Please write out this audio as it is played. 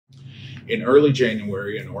In early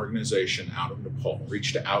January, an organization out of Nepal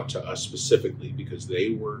reached out to us specifically because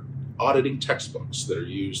they were auditing textbooks that are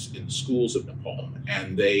used in the schools of Nepal,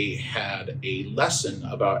 and they had a lesson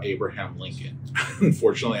about Abraham Lincoln.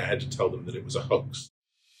 Unfortunately, I had to tell them that it was a hoax.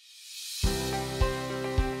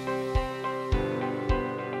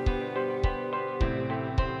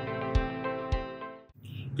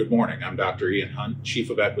 Good morning, I'm Dr. Ian Hunt,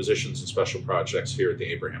 Chief of Acquisitions and Special Projects here at the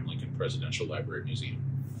Abraham Lincoln Presidential Library Museum.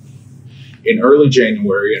 In early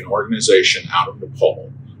January, an organization out of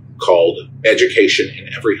Nepal called Education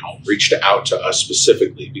in Every Home reached out to us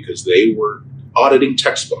specifically because they were auditing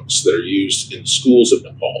textbooks that are used in schools of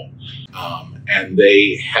Nepal. And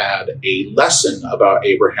they had a lesson about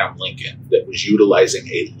Abraham Lincoln that was utilizing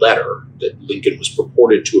a letter that Lincoln was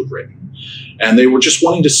purported to have written. And they were just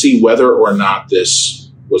wanting to see whether or not this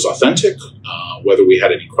was authentic, whether we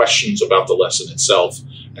had any questions about the lesson itself,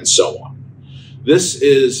 and so on. This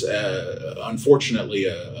is, unfortunately,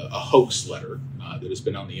 a hoax letter that has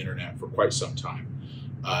been on the internet for quite some time.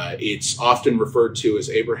 It's often referred to as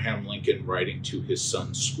Abraham Lincoln writing to his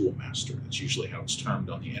son's schoolmaster. That's usually how it's termed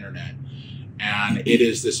on the internet. And it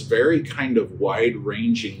is this very kind of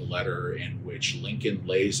wide-ranging letter in which Lincoln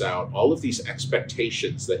lays out all of these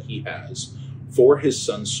expectations that he has for his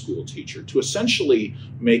son's school teacher to essentially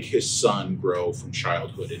make his son grow from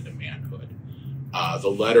childhood into manhood. The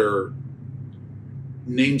letter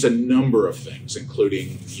names a number of things,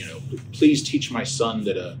 including, please teach my son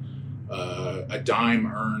that a dime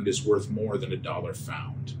earned is worth more than $1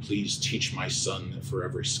 found. Please teach my son that for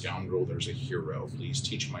every scoundrel there's a hero. Please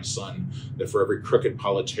teach my son that for every crooked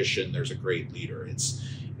politician there's a great leader. It's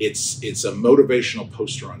a motivational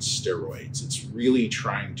poster on steroids. It's really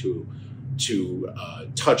trying to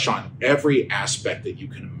touch on every aspect that you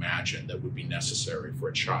can imagine that would be necessary for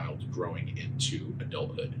a child growing into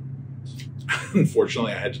adulthood.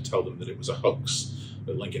 Unfortunately, I had to tell them that it was a hoax,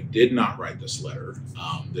 that Lincoln did not write this letter,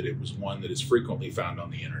 that it was one that is frequently found on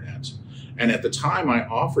the internet. And at the time, I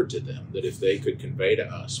offered to them that if they could convey to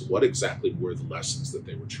us what exactly were the lessons that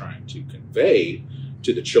they were trying to convey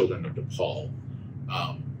to the children of Nepal,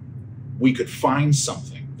 we could find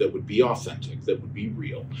something that would be authentic, that would be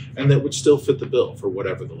real, and that would still fit the bill for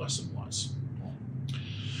whatever the lesson was.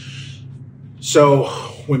 So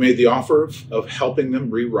we made the offer of helping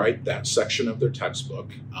them rewrite that section of their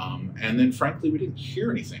textbook. And then frankly, we didn't hear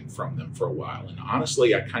anything from them for a while. And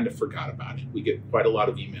honestly, I kind of forgot about it. We get quite a lot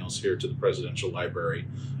of emails here to the Presidential Library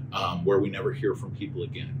where we never hear from people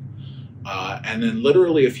again. And then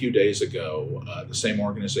literally a few days ago, the same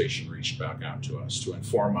organization reached back out to us to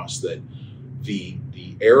inform us that the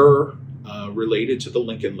error related to the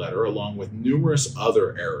Lincoln letter, along with numerous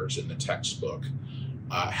other errors in the textbook,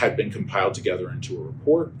 had been compiled together into a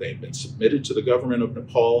report. They had been submitted to the government of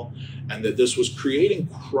Nepal, and that this was creating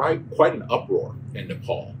quite an uproar in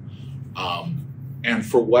Nepal. And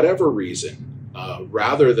for whatever reason,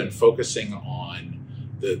 rather than focusing on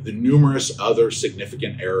the numerous other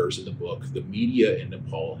significant errors in the book, the media in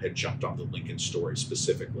Nepal had jumped on the Lincoln story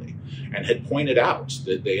specifically and had pointed out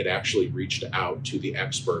that they had actually reached out to the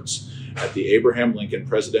experts at the Abraham Lincoln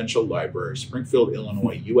Presidential Library, Springfield,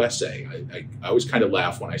 Illinois, USA. I always kind of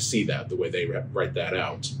laugh when I see that, the way they write that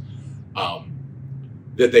out.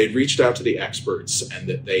 That they had reached out to the experts and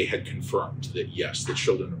that they had confirmed that, yes, the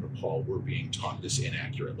children of Nepal were being taught this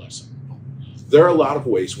inaccurate lesson. There are a lot of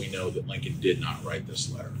ways we know that Lincoln did not write this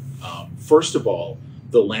letter. First of all,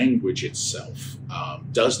 the language itself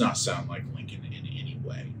does not sound like Lincoln in any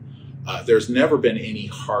way. There's never been any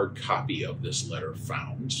hard copy of this letter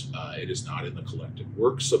found. It is not in the collected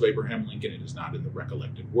works of Abraham Lincoln. It is not in the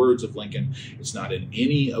recollected words of Lincoln. It's not in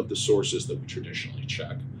any of the sources that we traditionally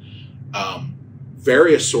check.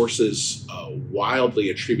 Various sources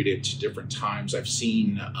wildly attribute it to different times. I've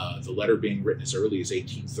seen the letter being written as early as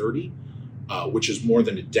 1830. Which is more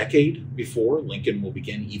than a decade before Lincoln will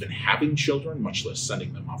begin even having children, much less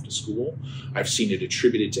sending them off to school. I've seen it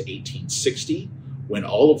attributed to 1860, when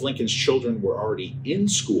all of Lincoln's children were already in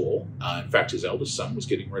school. In fact, his eldest son was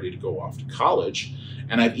getting ready to go off to college.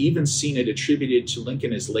 And I've even seen it attributed to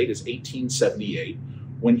Lincoln as late as 1878,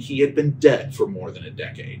 when he had been dead for more than a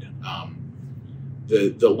decade.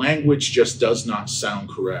 The language just does not sound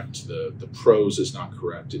correct. The prose is not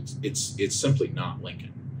correct. It's simply not Lincoln.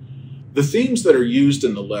 The themes that are used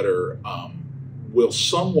in the letter will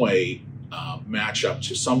some way match up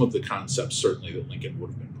to some of the concepts, certainly, that Lincoln would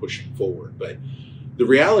have been pushing forward. But the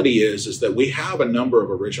reality is that we have a number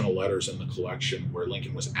of original letters in the collection where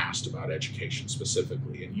Lincoln was asked about education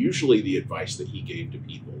specifically. And usually the advice that he gave to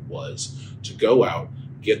people was to go out,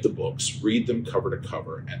 get the books, read them cover to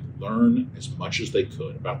cover, and learn as much as they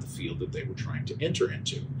could about the field that they were trying to enter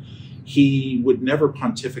into. he would never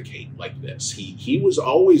pontificate like this. He was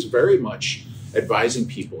always very much advising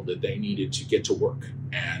people that they needed to get to work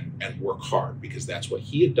and work hard, because that's what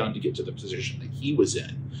he had done to get to the position that he was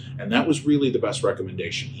in. And that was really the best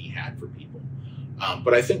recommendation he had for people.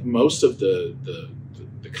 But I think most of the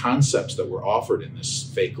concepts that were offered in this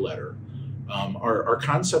fake letter are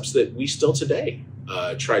concepts that we still today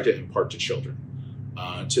try to impart to children,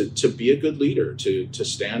 to be a good leader, to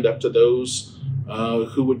stand up to those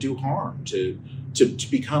who would do harm, to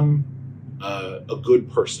become a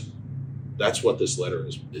good person. That's what this letter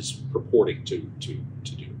is purporting to do.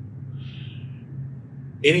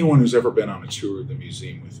 Anyone who's ever been on a tour of the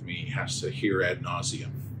museum with me has to hear ad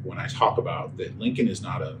nauseum when I talk about that Lincoln is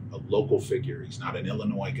not a local figure. He's not an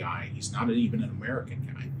Illinois guy. He's not even an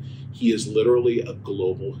American guy. He is literally a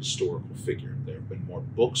global historical figure. There have been more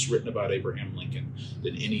books written about Abraham Lincoln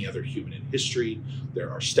than any other human in history.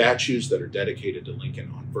 There are statues that are dedicated to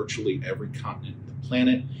Lincoln on virtually every continent of the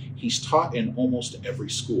planet. He's taught in almost every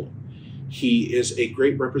school. He is a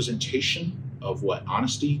great representation of what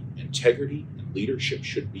honesty, integrity, and leadership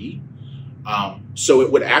should be. So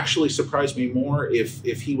it would actually surprise me more if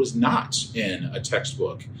he was not in a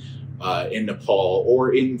textbook in Nepal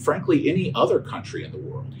or in, frankly, any other country in the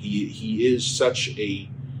world. He is such a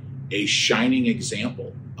shining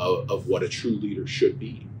example of what a true leader should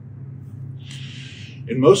be.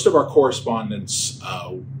 In most of our correspondence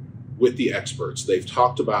with the experts, they've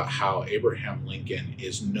talked about how Abraham Lincoln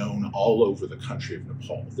is known all over the country of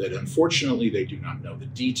Nepal, that unfortunately they do not know the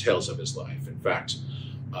details of his life. In fact,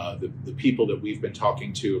 the people that we've been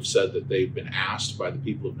talking to have said that they've been asked by the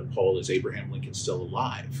people of Nepal, is Abraham Lincoln still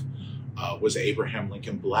alive? Was Abraham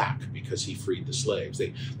Lincoln black because he freed the slaves?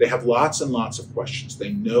 They have lots and lots of questions. They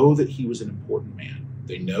know that he was an important man.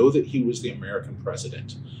 They know that he was the American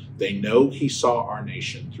president. They know he saw our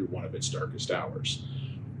nation through one of its darkest hours.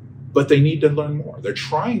 But they need to learn more. They're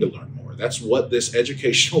trying to learn more. That's what this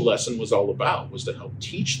educational lesson was all about, was to help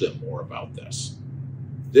teach them more about this.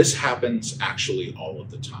 This happens actually all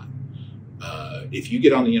of the time. If you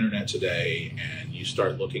get on the internet today and you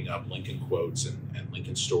start looking up Lincoln quotes and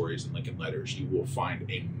Lincoln stories and Lincoln letters, you will find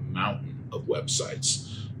a mountain of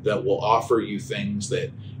websites that will offer you things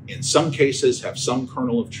that in some cases have some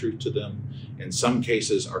kernel of truth to them, in some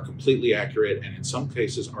cases are completely accurate, and in some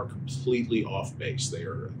cases are completely off base. They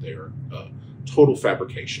are total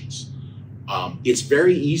fabrications. It's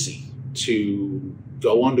very easy to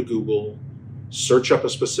go onto Google, search up a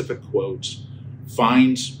specific quote,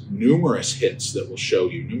 find numerous hits that will show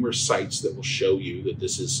you, numerous sites that will show you that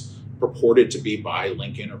this is purported to be by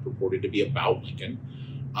Lincoln or purported to be about Lincoln,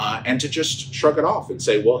 and to just shrug it off and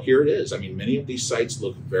say, well, here it is. I mean, many of these sites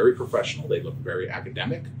look very professional. They look very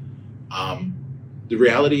academic. The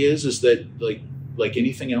reality is that like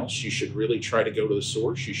anything else, you should really try to go to the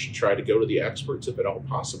source. You should try to go to the experts if at all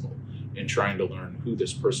possible in trying to learn who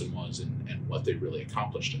this person was and what they really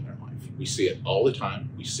accomplished in their life. We see it all the time.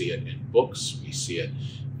 We see it in books. We see it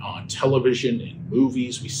on television, in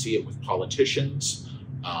movies. We see it with politicians.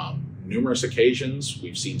 Numerous occasions,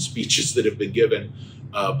 we've seen speeches that have been given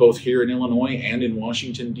both here in Illinois and in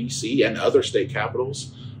Washington, D.C. and other state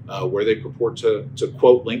capitals where they purport to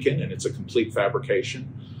quote Lincoln, and it's a complete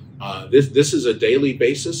fabrication. This is a daily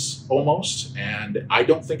basis almost, and I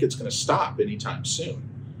don't think it's going to stop anytime soon.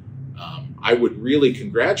 I would really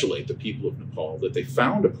congratulate the people of Nepal that they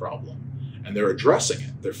found a problem and they're addressing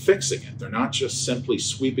it, they're fixing it. They're not just simply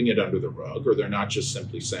sweeping it under the rug, or they're not just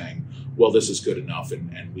simply saying, well, this is good enough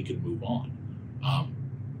and we can move on.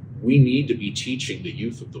 We need to be teaching the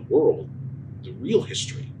youth of the world the real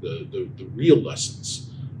history, the real lessons,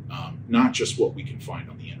 not just what we can find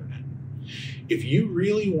on the internet. If you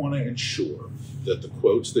really want to ensure that the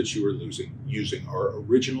quotes that you are using are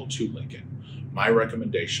original to Lincoln, my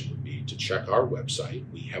recommendation would be to check our website.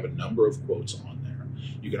 We have a number of quotes on there.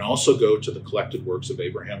 You can also go to the Collected Works of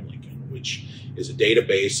Abraham Lincoln, which is a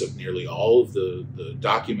database of nearly all of the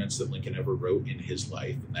documents that Lincoln ever wrote in his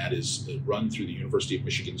life, and that is run through the University of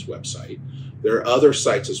Michigan's website. There are other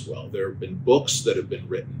sites as well. There have been books that have been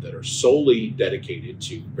written that are solely dedicated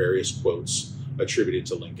to various quotes attributed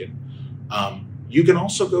to Lincoln. You can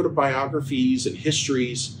also go to biographies and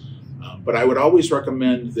histories, but I would always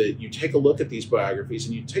recommend that you take a look at these biographies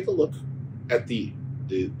and you take a look at the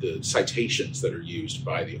citations that are used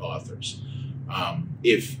by the authors.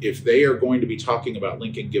 If they are going to be talking about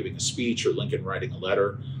Lincoln giving a speech or Lincoln writing a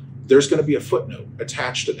letter, there's going to be a footnote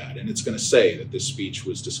attached to that, and it's going to say that this speech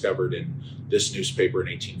was discovered in this newspaper in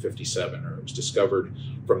 1857, or it was discovered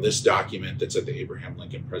from this document that's at the Abraham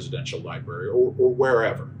Lincoln Presidential Library, or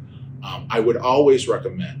wherever. I would always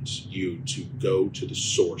recommend you to go to the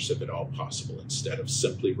source if at all possible, instead of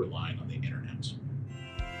simply relying on the